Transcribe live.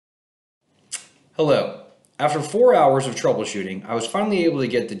Hello. After 4 hours of troubleshooting, I was finally able to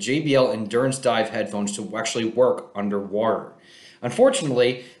get the JBL Endurance Dive headphones to actually work underwater.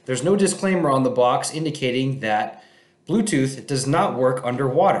 Unfortunately, there's no disclaimer on the box indicating that Bluetooth does not work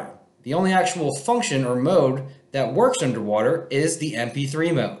underwater. The only actual function or mode that works underwater is the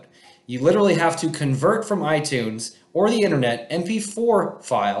MP3 mode. You literally have to convert from iTunes or the internet MP4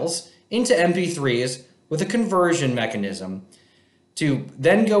 files into MP3s with a conversion mechanism to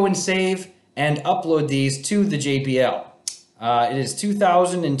then go and save and upload these to the JBL. It is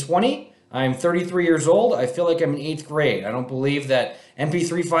 2020. I'm 33 years old. I feel like I'm in 8th grade. I don't believe that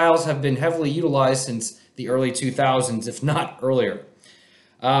MP3 files have been heavily utilized since the early 2000s, if not earlier.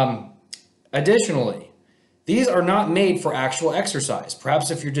 Additionally, these are not made for actual exercise.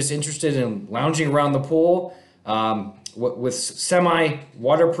 Perhaps if you're just interested in lounging around the pool with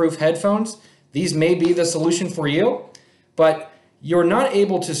semi-waterproof headphones, these may be the solution for you, but you're not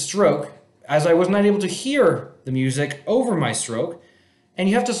able to stroke, as I was not able to hear the music over my stroke, and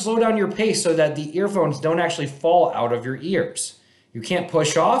you have to slow down your pace so that the earphones don't actually fall out of your ears. You can't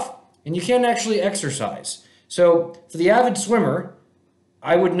push off, and you can't actually exercise. So for the avid swimmer,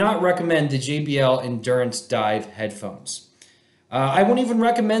 I would not recommend the JBL Endurance Dive headphones. I wouldn't even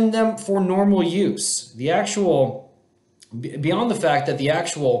recommend them for normal use. Beyond the fact that the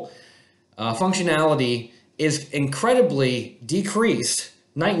actual functionality is incredibly decreased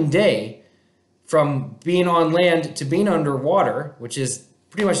night and day from being on land to being underwater, which is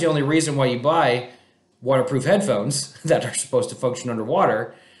pretty much the only reason why you buy waterproof headphones that are supposed to function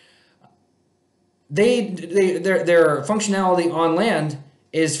underwater. Their functionality on land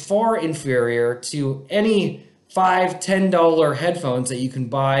is far inferior to any $5, $10 headphones that you can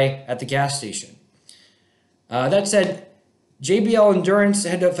buy at the gas station. That said, JBL Endurance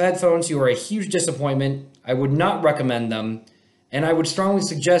headphones, you are a huge disappointment. I would not recommend them, and I would strongly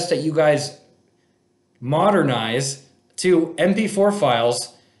suggest that you guys modernize to MP4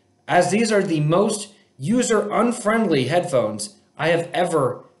 files, as these are the most user-unfriendly headphones I have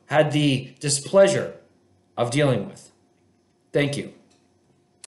ever had the displeasure of dealing with. Thank you.